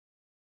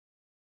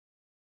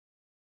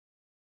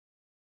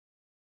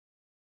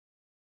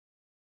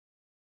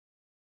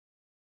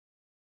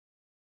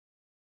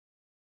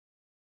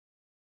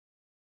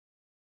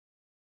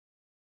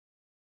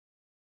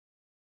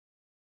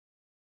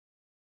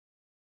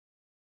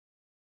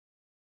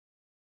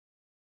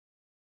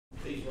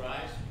please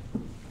rise.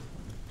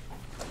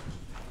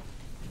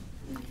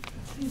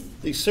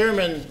 The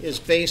sermon is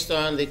based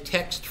on the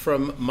text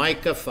from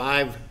Micah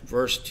 5,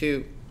 verse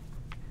 2.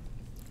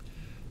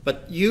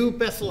 But you,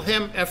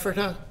 Bethlehem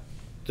Ephratah,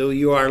 though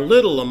you are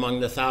little among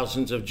the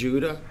thousands of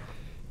Judah,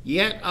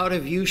 yet out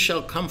of you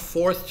shall come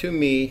forth to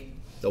me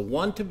the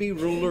one to be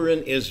ruler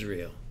in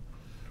Israel,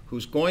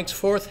 whose goings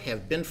forth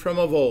have been from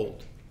of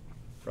old,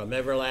 from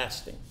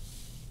everlasting.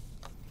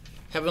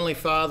 Heavenly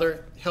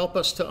Father, help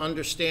us to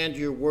understand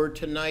your word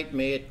tonight.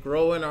 May it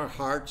grow in our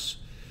hearts,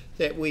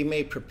 that we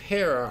may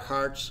prepare our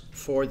hearts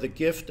for the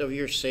gift of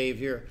your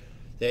Savior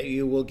that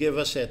you will give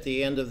us at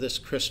the end of this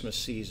Christmas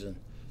season.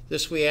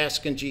 This we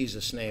ask in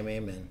Jesus' name,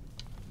 amen.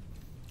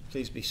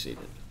 Please be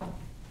seated.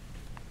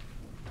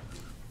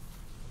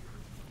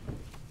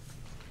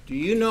 Do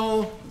you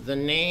know the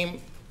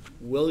name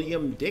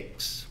William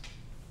Dix?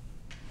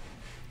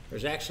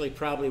 There's actually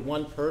probably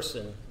one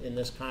person in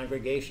this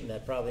congregation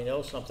that probably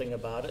knows something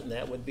about it, and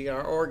that would be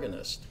our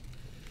organist.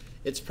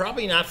 It's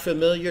probably not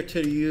familiar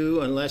to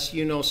you unless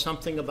you know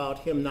something about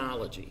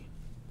hymnology.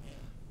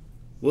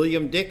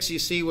 William Dix, you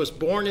see, was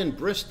born in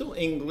Bristol,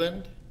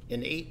 England in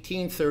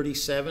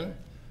 1837.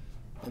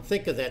 And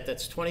think of that,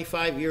 that's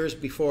 25 years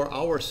before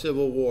our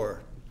Civil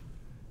War.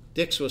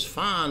 Dix was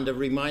fond of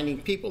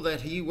reminding people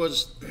that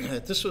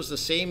this was the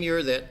same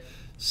year that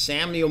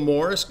Samuel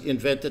Morse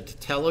invented the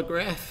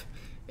telegraph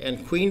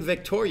and Queen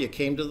Victoria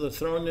came to the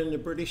throne in the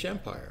British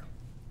Empire.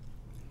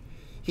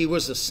 He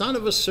was the son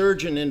of a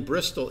surgeon in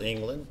Bristol,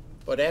 England,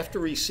 but after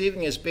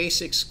receiving his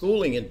basic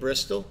schooling in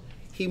Bristol,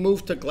 he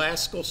moved to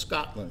Glasgow,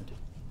 Scotland.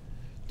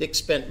 Dick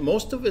spent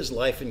most of his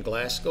life in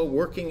Glasgow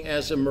working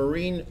as a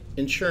marine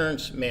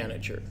insurance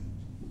manager,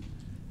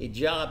 a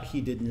job he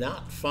did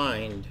not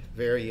find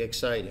very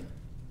exciting.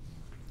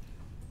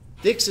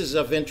 Dix is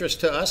of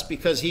interest to us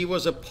because he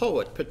was a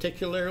poet,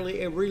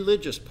 particularly a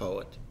religious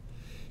poet.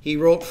 He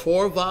wrote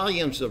 4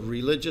 volumes of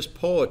religious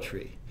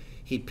poetry.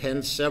 He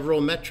penned several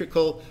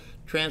metrical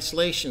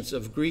translations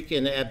of Greek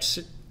and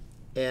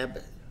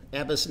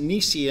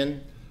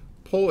Abyssinian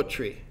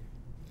poetry.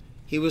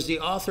 He was the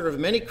author of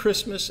many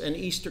Christmas and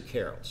Easter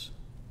carols.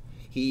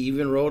 He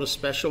even wrote a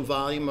special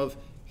volume of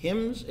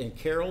hymns and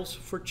carols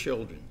for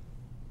children.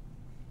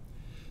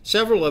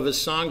 Several of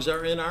his songs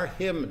are in our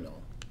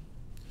hymnal,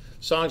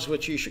 songs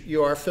which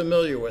you are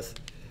familiar with,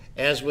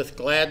 as with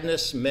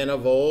gladness, men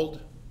of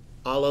old,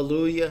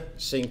 Alleluia,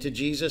 sing to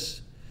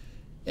Jesus,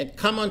 and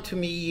come unto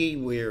me ye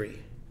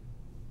weary.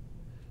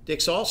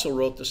 Dix also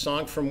wrote the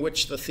song from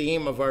which the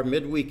theme of our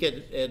midweek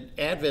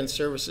Advent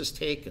service is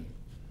taken.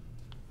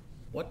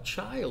 What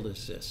child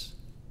is this?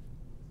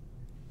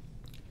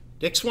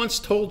 Dix once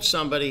told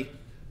somebody,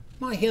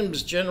 my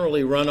hymns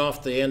generally run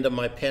off the end of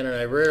my pen and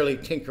I rarely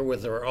tinker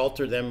with or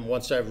alter them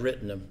once I've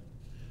written them.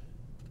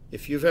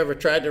 If you've ever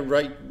tried to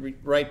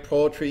write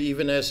poetry,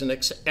 even as an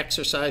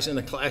exercise in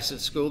a class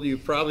at school, you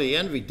probably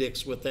envy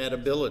Dix with that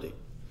ability.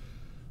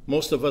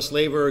 Most of us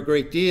labor a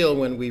great deal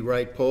when we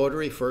write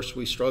poetry. First,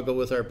 we struggle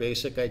with our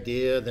basic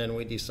idea, then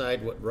we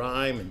decide what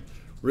rhyme and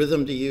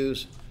rhythm to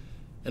use,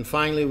 and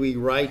finally we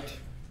write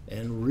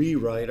and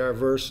rewrite our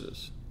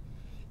verses.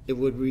 It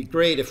would be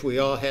great if we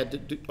all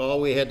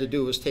we had to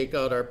do was take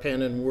out our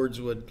pen and words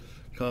would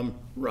come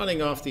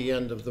running off the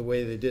end of the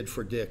way they did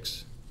for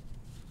Dix.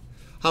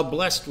 How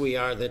blessed we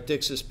are that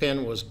Dix's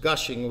pen was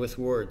gushing with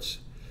words.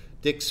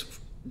 Dix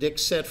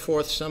set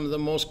forth some of the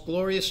most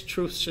glorious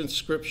truths in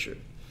Scripture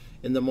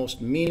in the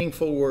most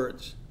meaningful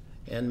words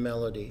and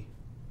melody.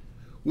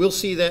 We'll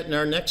see that in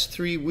our next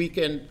 3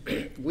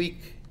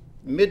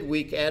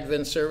 midweek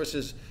Advent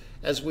services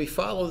as we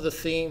follow the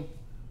theme,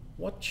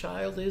 what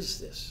child is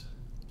this?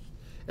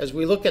 As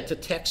we look at the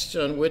texts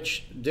on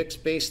which Dix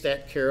based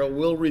that carol,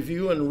 we'll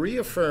review and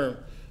reaffirm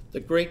the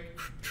great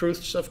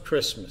truths of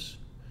Christmas,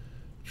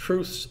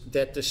 truths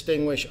that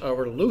distinguish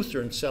our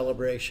Lutheran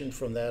celebration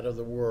from that of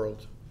the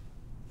world.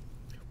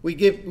 We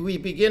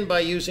begin by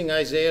using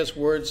Isaiah's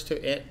words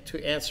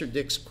to answer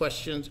Dix's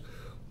questions,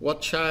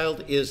 what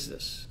child is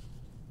this?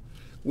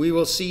 We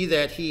will see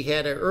that he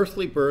had an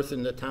earthly birth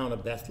in the town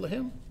of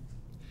Bethlehem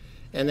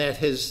and that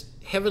his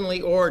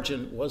heavenly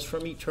origin was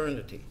from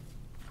eternity.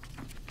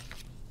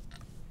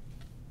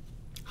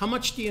 How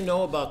much do you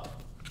know about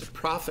the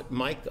prophet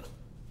Micah?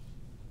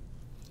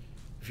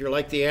 If you're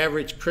like the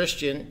average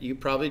Christian, you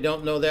probably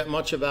don't know that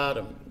much about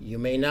him. You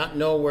may not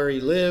know where he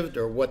lived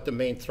or what the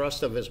main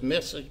thrust of his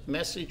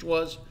message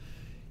was.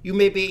 You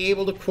may be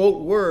able to quote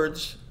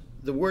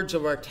the words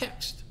of our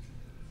text,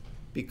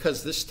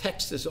 because this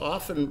text is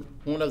often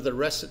one of the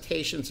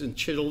recitations in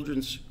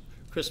children's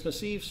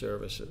Christmas Eve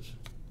services.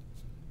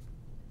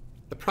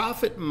 The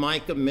prophet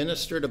Micah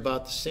ministered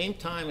about the same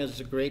time as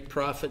the great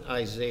prophet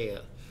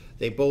Isaiah.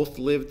 They both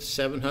lived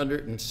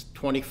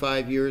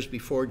 725 years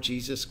before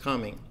Jesus'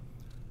 coming.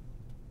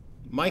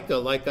 Micah,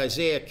 like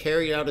Isaiah,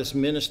 carried out his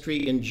ministry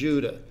in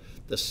Judah,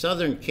 the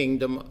southern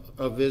kingdom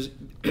of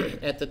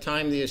at the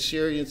time that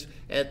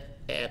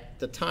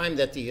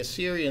the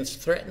Assyrians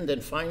threatened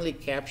and finally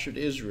captured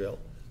Israel,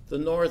 the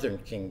northern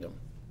kingdom.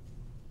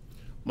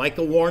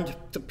 Micah warned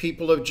the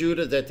people of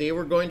Judah that they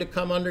were going to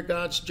come under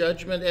God's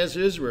judgment as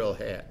Israel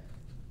had.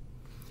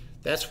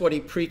 That's what he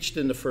preached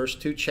in the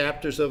first 2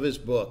 chapters of his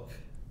book.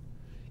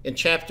 In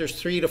chapters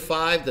 3 to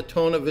 5, the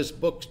tone of his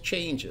book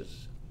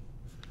changes.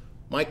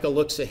 Micah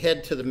looks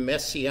ahead to the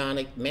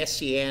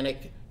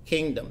messianic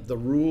kingdom, the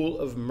rule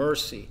of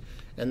mercy,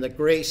 and the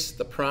grace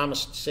the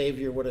promised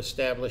Savior would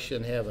establish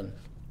in heaven.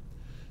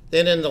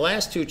 Then in the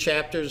last 2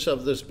 chapters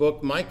of this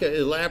book, Micah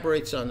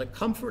elaborates on the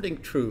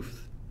comforting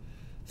truth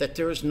that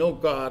there is no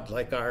God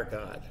like our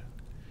God.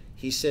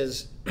 He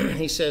says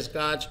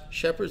God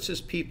shepherds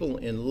his people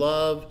in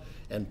love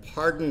and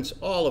pardons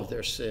all of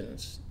their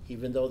sins,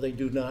 even though they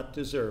do not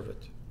deserve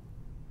it.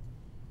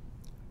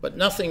 But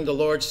nothing, the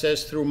Lord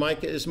says through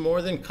Micah, is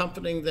more than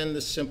comforting than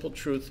the simple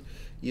truth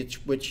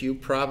which you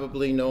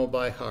probably know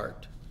by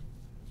heart.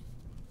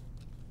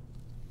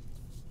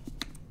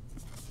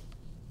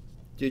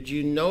 Did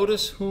you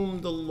notice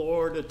whom the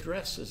Lord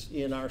addresses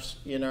in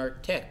our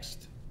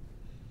text?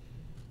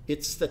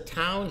 It's the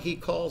town he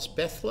calls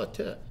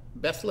Bethlehem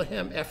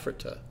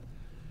Ephratah,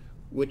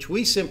 which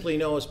we simply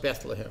know as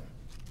Bethlehem.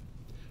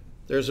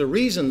 There's a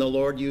reason the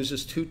Lord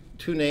uses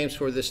two names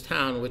for this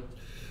town,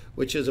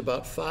 which is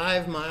about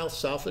 5 miles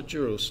south of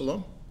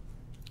Jerusalem.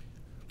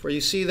 For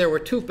you see, there were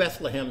 2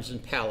 Bethlehems in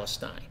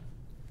Palestine.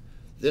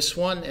 This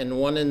one and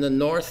one in the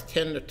north,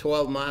 10 to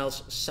 12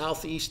 miles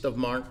southeast of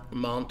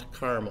Mount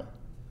Carmel.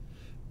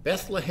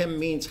 Bethlehem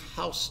means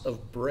house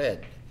of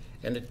bread,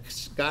 and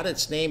it got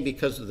its name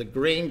because of the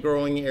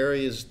grain-growing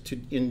areas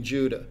in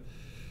Judah.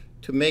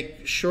 To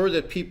make sure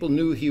that people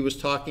knew he was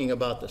talking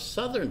about the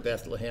southern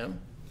Bethlehem,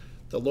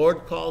 the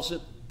Lord calls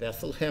it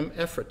Bethlehem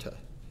Ephratah.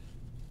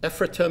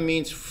 Ephratah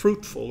means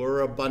fruitful or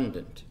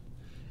abundant,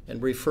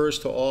 and refers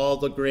to all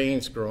the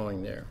grains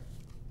growing there.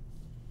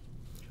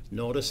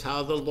 Notice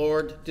how the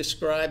Lord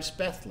describes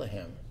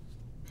Bethlehem.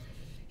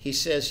 He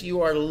says,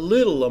 "You are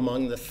little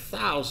among the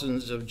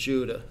thousands of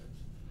Judah."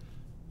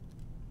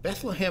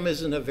 Bethlehem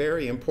isn't a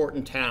very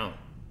important town.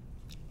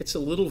 It's a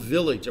little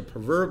village, a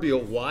proverbial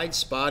wide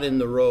spot in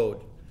the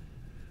road.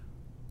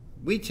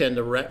 We tend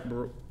to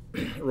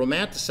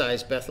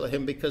romanticize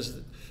Bethlehem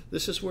because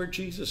this is where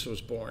Jesus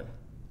was born.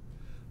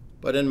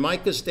 But in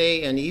Micah's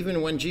day, and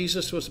even when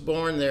Jesus was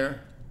born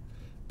there,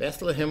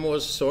 Bethlehem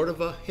was sort of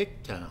a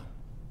hick town.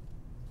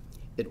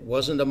 It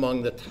wasn't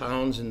among the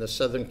towns in the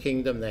southern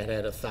kingdom that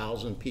had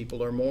 1,000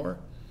 people or more.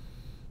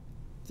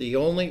 The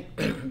only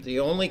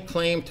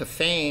claim to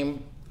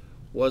fame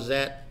was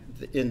that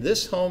in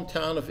this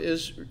hometown of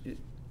Israel,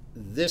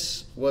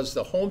 this was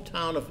the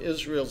hometown of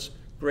Israel's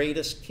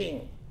greatest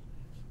king.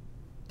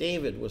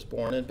 David was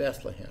born in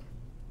Bethlehem.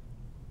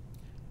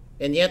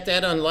 And yet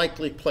that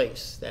unlikely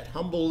place, that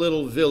humble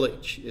little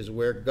village, is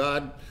where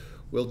God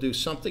will do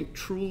something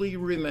truly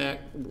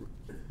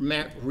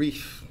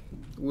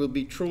will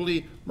be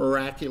truly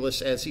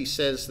miraculous, as he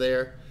says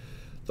there.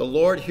 The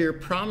Lord here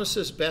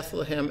promises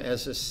Bethlehem,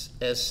 as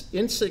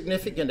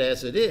insignificant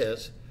as it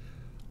is,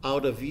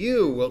 out of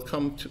you will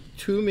come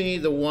to me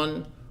the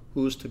one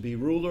who is to be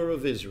ruler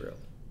of Israel.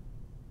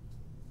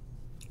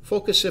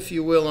 Focus, if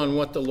you will, on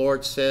what the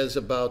Lord says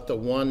about the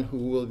one who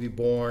will be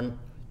born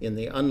in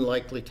the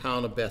unlikely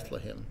town of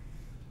Bethlehem.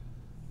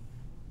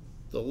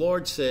 The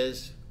Lord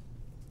says,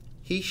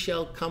 "He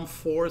shall come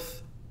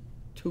forth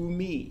to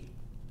me."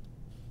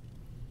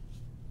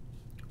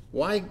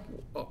 Why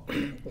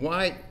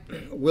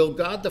will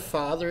God the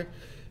Father,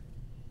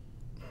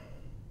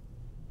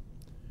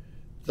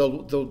 the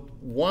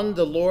one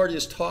the Lord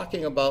is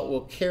talking about,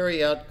 will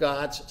carry out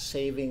God's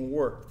saving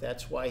work?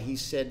 That's why he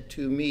said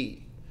 "to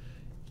me."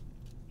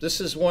 This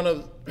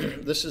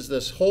is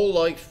this whole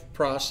life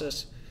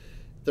process.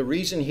 The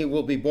reason he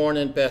will be born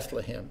in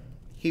Bethlehem.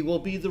 He will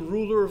be the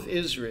ruler of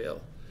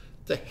Israel,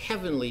 the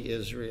heavenly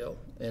Israel,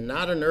 and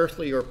not an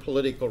earthly or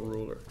political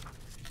ruler.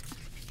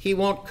 He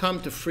won't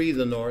come to free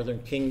the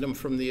northern kingdom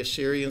from the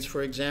Assyrians,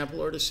 for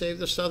example, or to save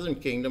the southern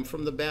kingdom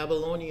from the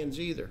Babylonians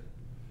either.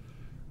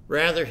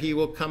 Rather, he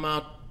will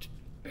come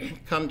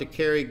to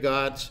carry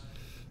God's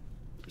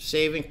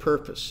saving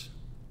purpose.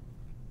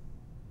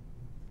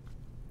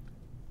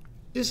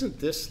 Isn't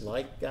this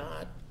like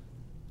God?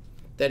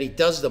 That he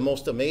does the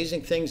most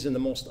amazing things in the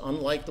most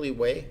unlikely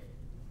way?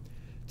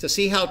 To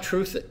see how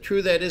true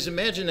that is,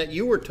 imagine that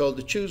you were told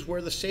to choose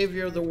where the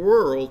Savior of the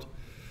world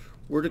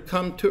were to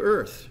come to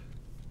earth.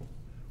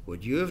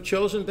 Would you have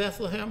chosen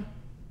Bethlehem?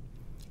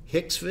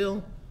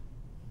 Hicksville?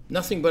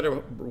 Nothing but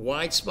a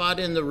wide spot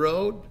in the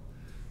road?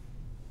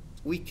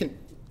 We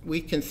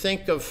can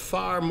think of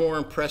far more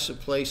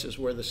impressive places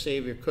where the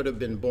Savior could have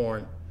been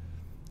born.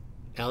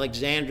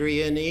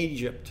 Alexandria in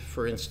Egypt,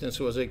 for instance,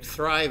 was a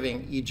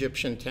thriving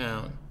Egyptian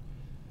town.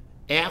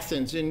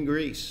 Athens in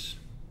Greece,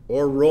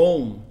 or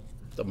Rome,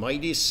 the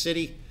mightiest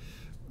city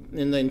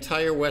in the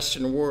entire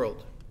Western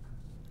world.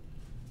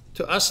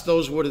 To us,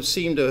 those would have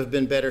seemed to have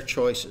been better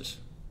choices.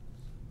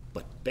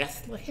 But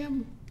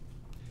Bethlehem?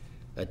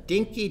 A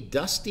dinky,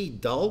 dusty,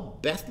 dull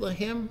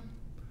Bethlehem?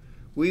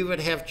 We would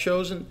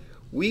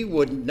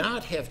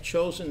not have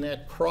chosen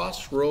that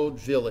crossroad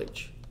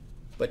village,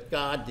 but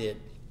God did.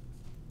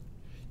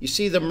 You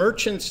see, the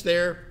merchants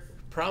there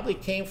probably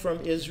came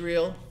from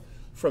Israel,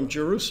 from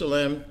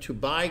Jerusalem, to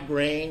buy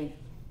grain,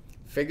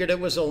 figured it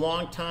was a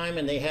long time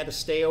and they had to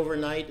stay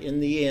overnight in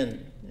the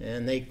inn,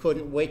 and they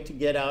couldn't wait to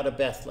get out of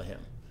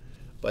Bethlehem.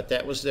 But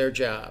that was their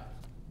job.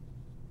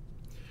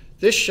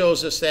 This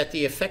shows us that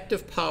the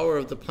effective power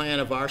of the plan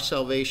of our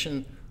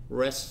salvation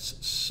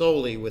rests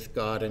solely with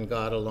God and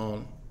God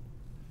alone,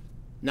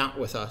 not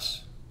with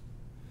us.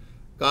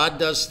 God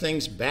does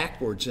things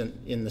backwards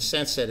in the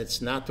sense that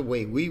it's not the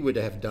way we would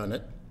have done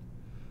it.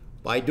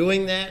 By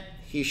doing that,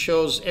 he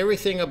shows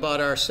everything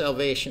about our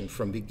salvation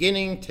from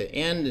beginning to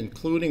end,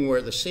 including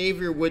where the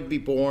Savior would be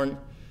born,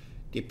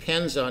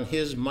 depends on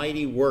his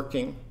mighty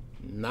working,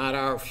 not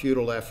our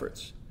futile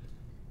efforts.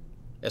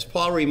 As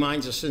Paul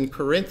reminds us in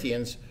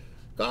Corinthians,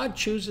 God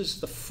chooses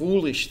the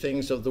foolish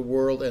things of the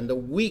world and the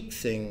weak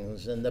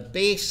things and the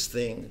base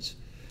things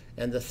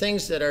and the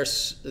things that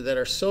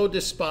are so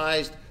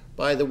despised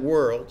by the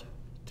world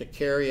to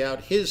carry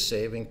out his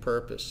saving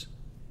purpose.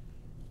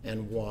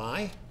 And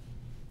why?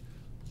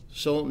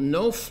 So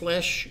no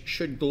flesh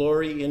should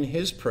glory in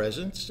his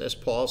presence, as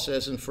Paul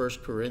says in 1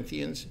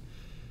 Corinthians.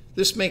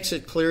 This makes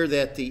it clear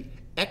that the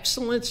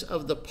excellence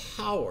of the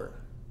power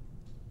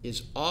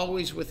is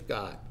always with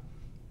God,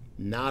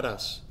 not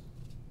us.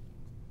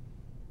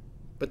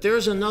 But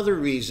there's another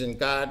reason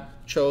God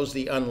chose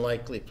the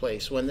unlikely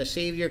place. When the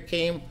Savior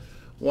came,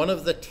 one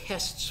of the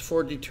tests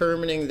for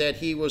determining that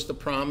he was the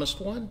promised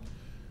one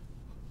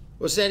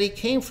was that he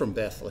came from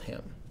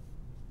Bethlehem.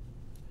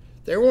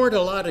 There weren't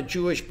a lot of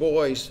Jewish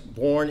boys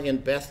born in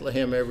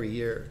Bethlehem every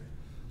year.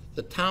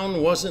 The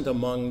town wasn't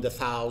among the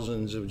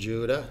thousands of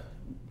Judah.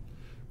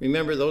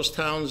 Remember, those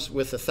towns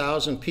with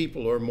 1,000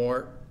 people or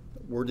more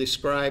were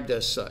described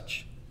as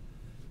such.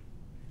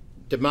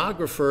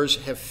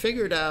 Demographers have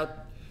figured out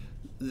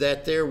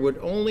that there would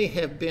only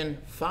have been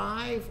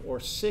 5 or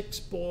 6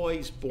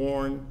 boys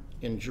born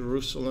in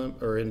Jerusalem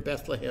or in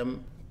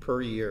Bethlehem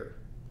per year.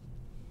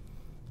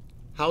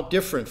 How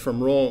different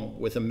from Rome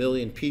with 1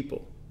 million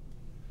people.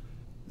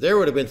 There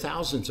would have been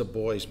thousands of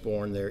boys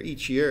born there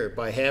each year.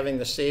 By having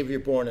the Savior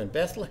born in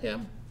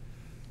Bethlehem,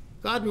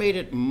 God made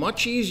it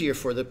much easier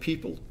for the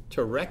people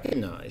to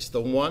recognize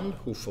the one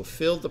who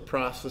fulfilled the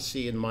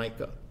prophecy in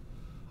Micah,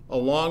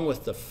 along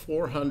with the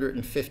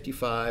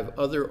 455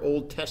 other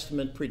Old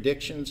Testament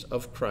predictions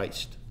of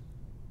Christ.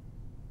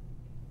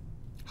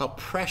 How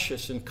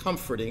precious and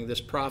comforting this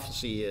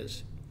prophecy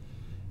is.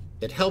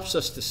 It helps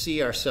us to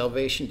see our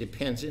salvation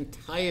depends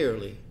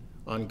entirely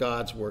on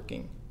God's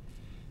working.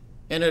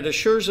 And it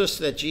assures us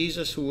that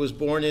Jesus, who was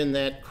born in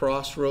that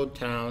crossroad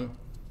town,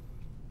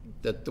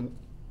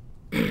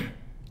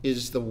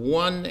 is the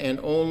one and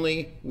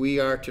only we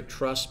are to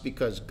trust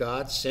because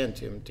God sent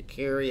him to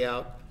carry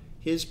out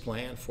his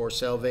plan for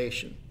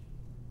salvation.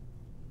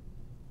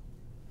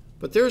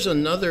 But there's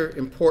another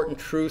important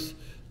truth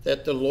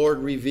that the Lord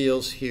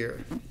reveals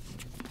here.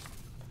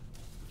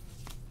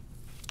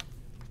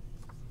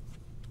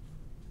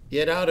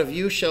 Yet out of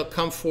you shall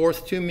come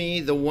forth to me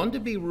the one to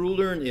be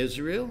ruler in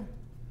Israel,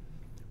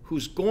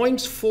 whose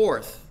goings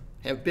forth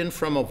have been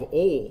from of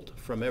old,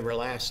 from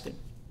everlasting.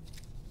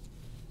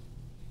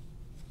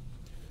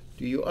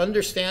 Do you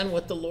understand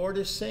what the Lord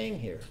is saying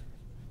here?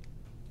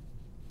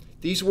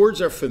 These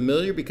words are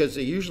familiar because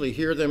they usually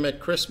hear them at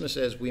Christmas,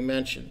 as we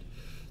mentioned.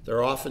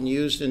 They're often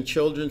used in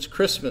children's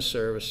Christmas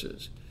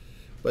services.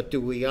 But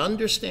do we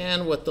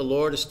understand what the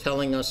Lord is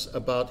telling us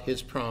about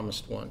his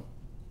promised one?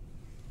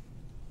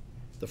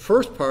 The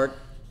first part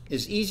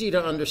is easy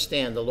to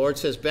understand. The Lord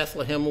says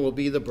Bethlehem will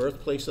be the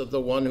birthplace of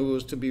the one who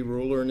is to be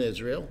ruler in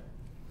Israel.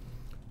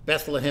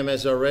 Bethlehem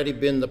has already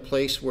been the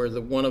place where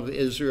one of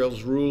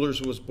Israel's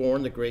rulers was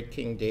born, the great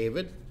King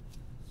David.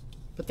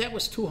 But that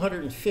was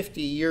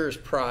 250 years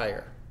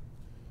prior.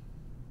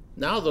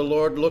 Now the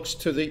Lord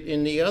looks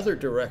in the other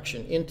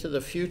direction, into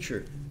the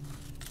future,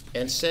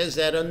 and says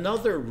that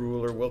another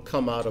ruler will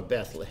come out of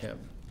Bethlehem,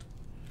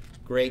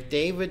 great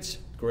David's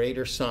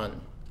greater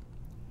son.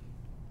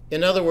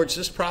 In other words,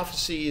 this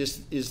prophecy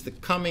is the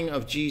coming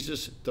of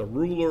Jesus, the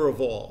ruler of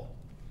all.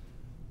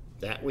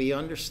 That we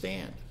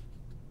understand.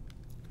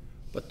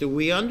 But do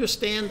we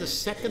understand the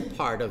second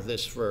part of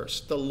this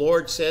verse? The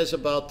Lord says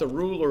about the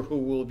ruler who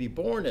will be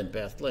born in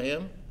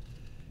Bethlehem,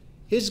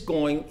 his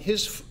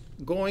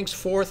goings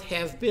forth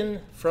have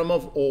been from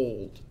of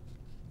old.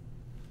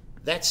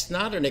 That's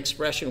not an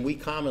expression we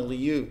commonly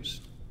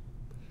use.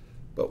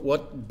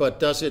 But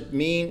does it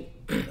mean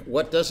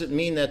what does it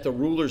mean that the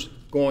rulers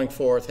going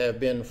forth have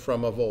been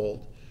from of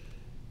old?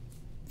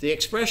 The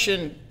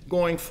expression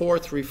going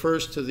forth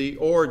refers to the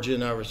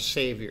origin of our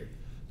Savior,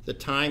 the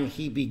time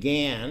he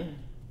began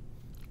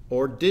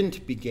or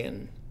didn't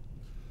begin.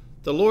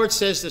 The Lord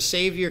says the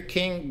Savior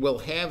King will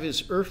have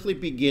his earthly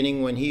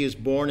beginning when he is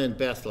born in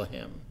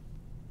Bethlehem.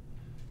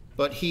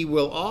 But he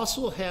will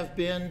also have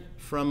been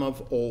from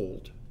of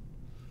old.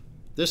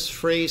 This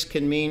phrase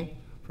can mean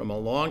from a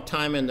long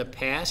time in the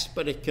past,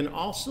 but it can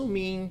also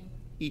mean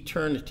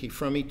eternity,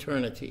 from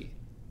eternity.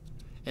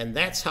 And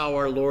that's how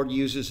our Lord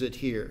uses it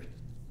here.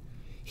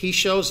 He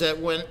shows that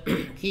when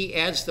he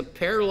adds the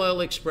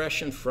parallel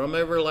expression from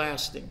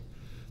everlasting,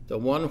 the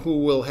one who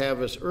will have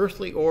his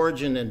earthly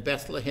origin in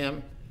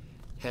Bethlehem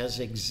has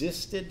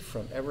existed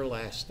from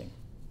everlasting.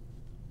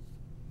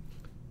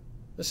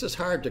 This is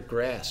hard to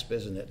grasp,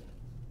 isn't it?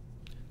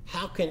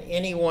 How can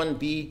anyone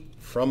be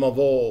from of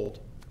old,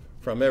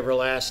 from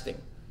everlasting,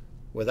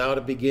 without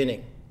a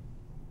beginning?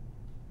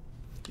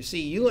 You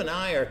see, you and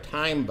I are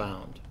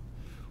time-bound.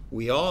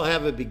 We all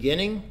have a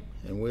beginning,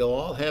 and we'll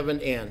all have an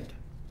end.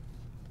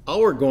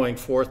 Our going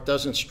forth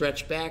doesn't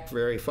stretch back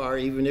very far,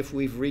 even if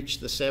we've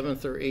reached the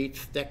 7th or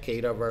 8th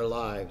decade of our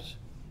lives.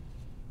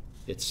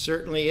 It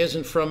certainly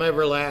isn't from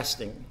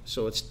everlasting,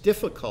 so it's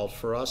difficult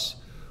for us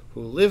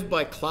who live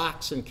by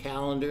clocks and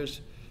calendars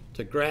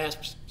to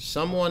grasp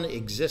someone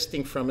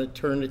existing from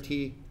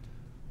eternity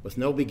with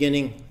no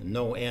beginning and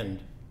no end.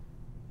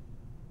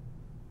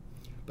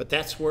 But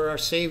that's where our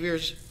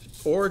Savior's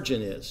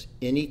origin is,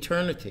 in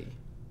eternity.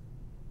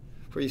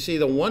 For you see,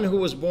 the one who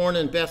was born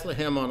in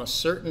Bethlehem on a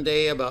certain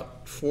day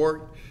about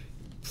 4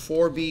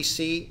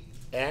 BC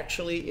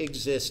actually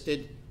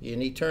existed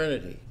in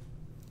eternity,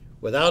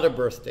 without a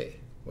birthday,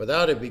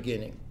 without a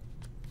beginning.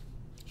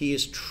 He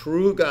is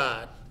true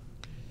God.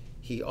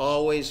 He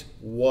always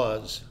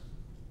was,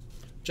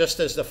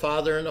 just as the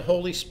Father and the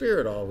Holy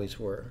Spirit always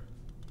were.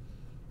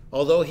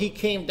 Although he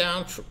came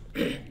down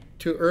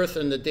to earth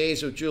in the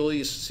days of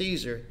Julius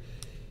Caesar,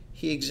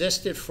 he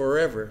existed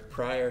forever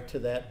prior to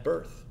that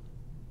birth.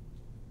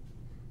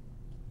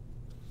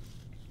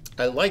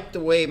 I like the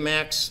way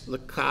Max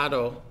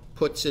Lucado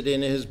puts it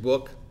in his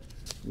book,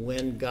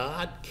 When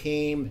God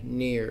Came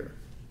Near.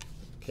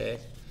 Okay?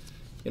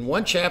 In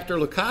one chapter,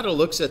 Lucado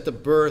looks at the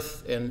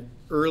birth and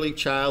early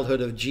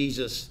childhood of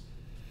Jesus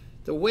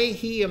the way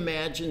he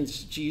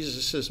imagines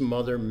Jesus'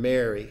 mother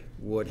Mary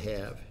would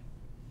have.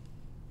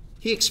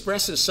 He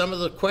expresses some of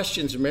the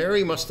questions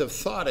Mary must have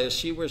thought as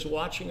she was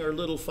watching her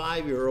little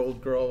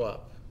 5-year-old grow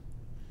up.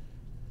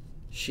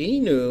 She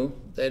knew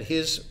that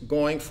his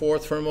going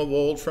forth from of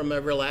old, from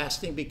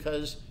everlasting,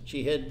 because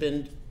she had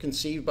been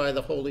conceived by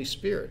the Holy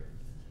Spirit.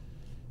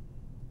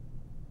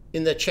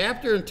 In the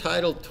chapter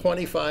entitled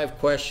 25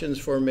 Questions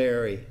for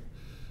Mary,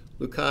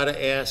 Lucado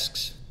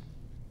asks,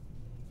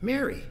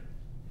 Mary,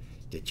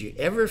 did you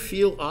ever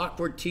feel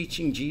awkward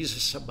teaching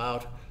Jesus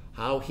about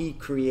how he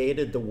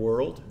created the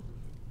world?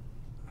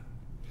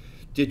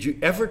 Did you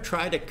ever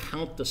try to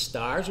count the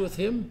stars with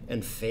him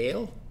and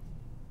fail?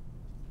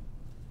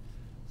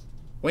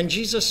 When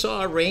Jesus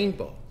saw a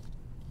rainbow,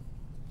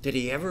 did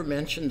he ever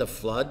mention the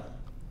flood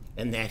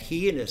and that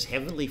he and his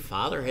heavenly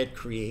Father had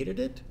created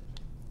it?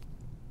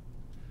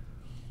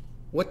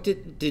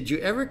 Did you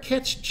ever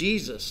catch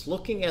Jesus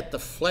looking at the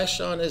flesh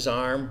on his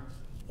arm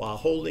while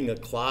holding a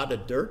clod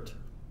of dirt?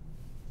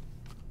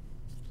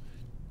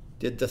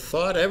 Did the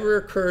thought ever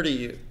occur to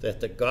you that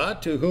the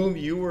God to whom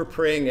you were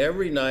praying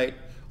every night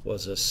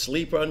was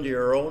asleep under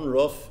your own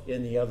roof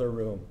in the other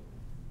room?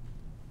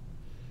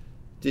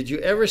 Did you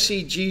ever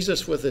see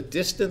Jesus with a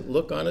distant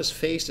look on his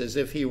face as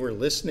if he were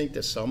listening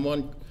to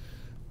someone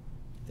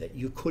that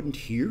you couldn't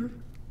hear?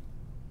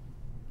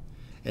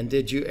 And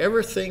did you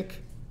ever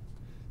think,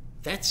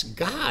 that's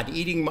God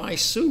eating my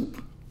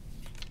soup?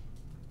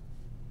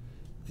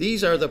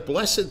 These are the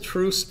blessed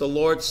truths the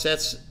Lord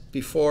sets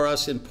before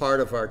us in part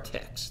of our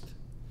text.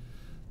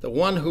 The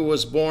one who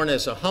was born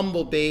as a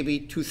humble baby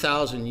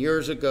 2,000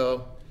 years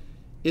ago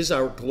is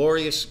our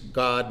glorious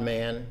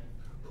God-man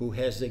who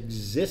has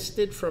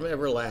existed from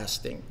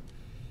everlasting.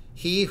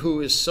 He who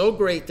is so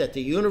great that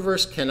the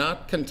universe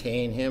cannot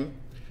contain him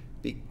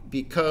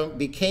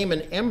became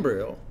an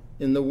embryo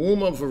in the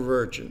womb of a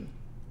virgin.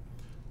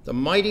 The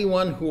mighty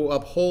one who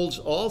upholds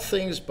all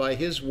things by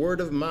his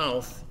word of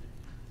mouth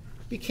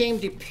became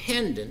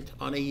dependent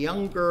on a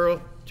young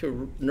girl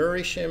to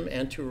nourish him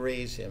and to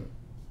raise him.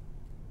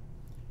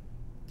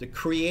 The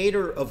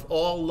creator of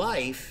all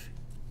life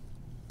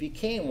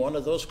became one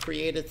of those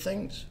created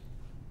things.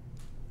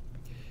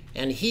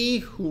 And he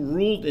who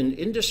ruled in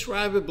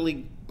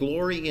indescribably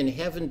glory in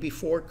heaven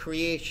before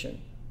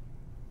creation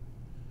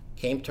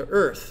came to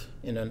earth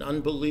in an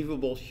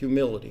unbelievable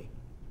humility.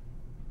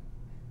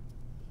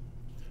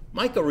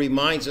 Micah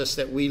reminds us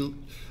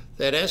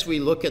that as we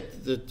look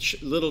at the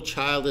little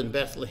child in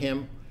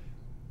Bethlehem,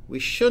 we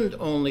shouldn't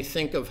only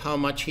think of how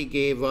much he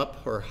gave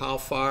up or how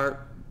far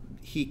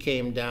he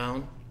came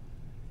down.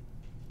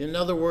 In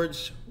other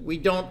words, we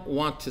don't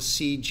want to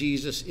see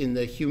Jesus in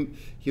the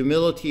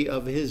humility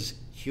of his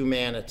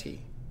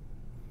humanity.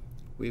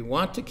 We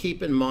want to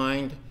keep in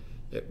mind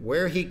that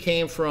where he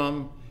came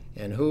from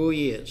and who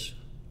he is,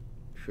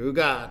 true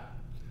God,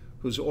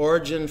 whose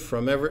origin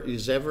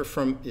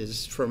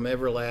is from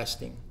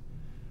everlasting.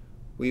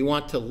 We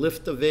want to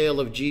lift the veil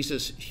of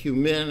Jesus'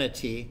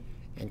 humanity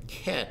and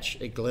catch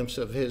a glimpse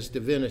of his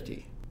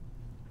divinity.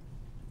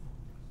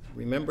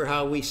 Remember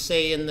how we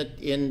say in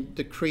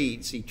the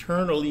creeds,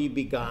 eternally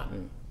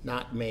begotten,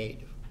 not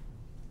made.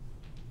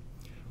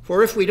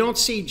 For if we don't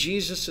see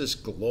Jesus'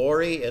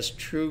 glory as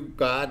true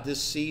God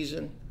this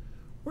season,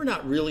 we're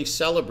not really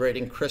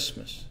celebrating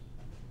Christmas.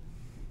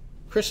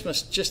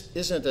 Christmas just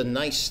isn't a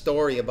nice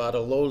story about a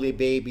lowly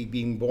baby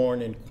being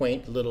born in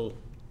quaint little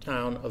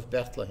town of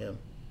Bethlehem.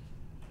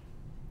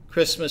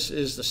 Christmas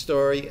is the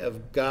story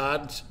of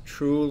God's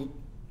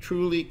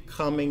truly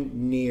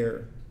coming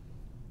near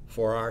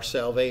for our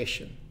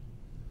salvation.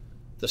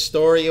 The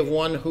story of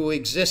one who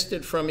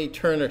existed from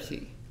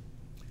eternity,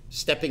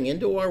 stepping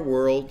into our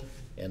world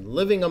and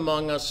living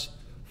among us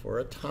for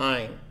a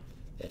time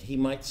that he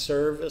might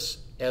serve us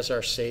as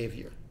our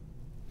Savior.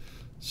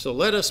 So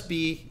let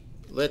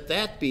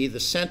that be the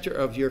center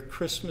of your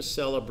Christmas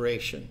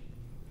celebration,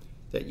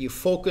 that you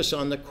focus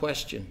on the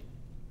question,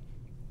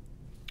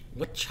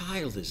 what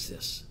child is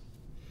this?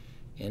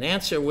 And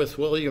answer with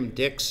William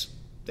Dix,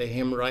 the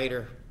hymn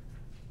writer,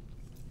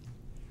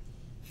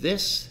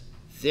 This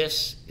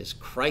is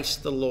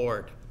Christ the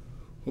Lord,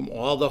 whom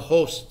all the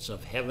hosts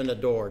of heaven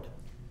adored.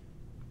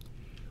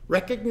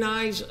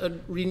 Recognize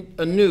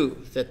anew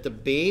that the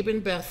babe in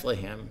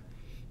Bethlehem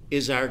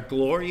is our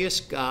glorious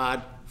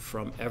God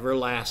from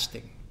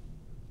everlasting.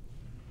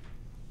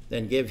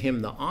 Then give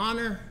him the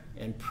honor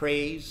and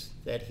praise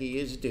that he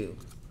is due.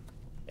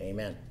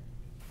 Amen.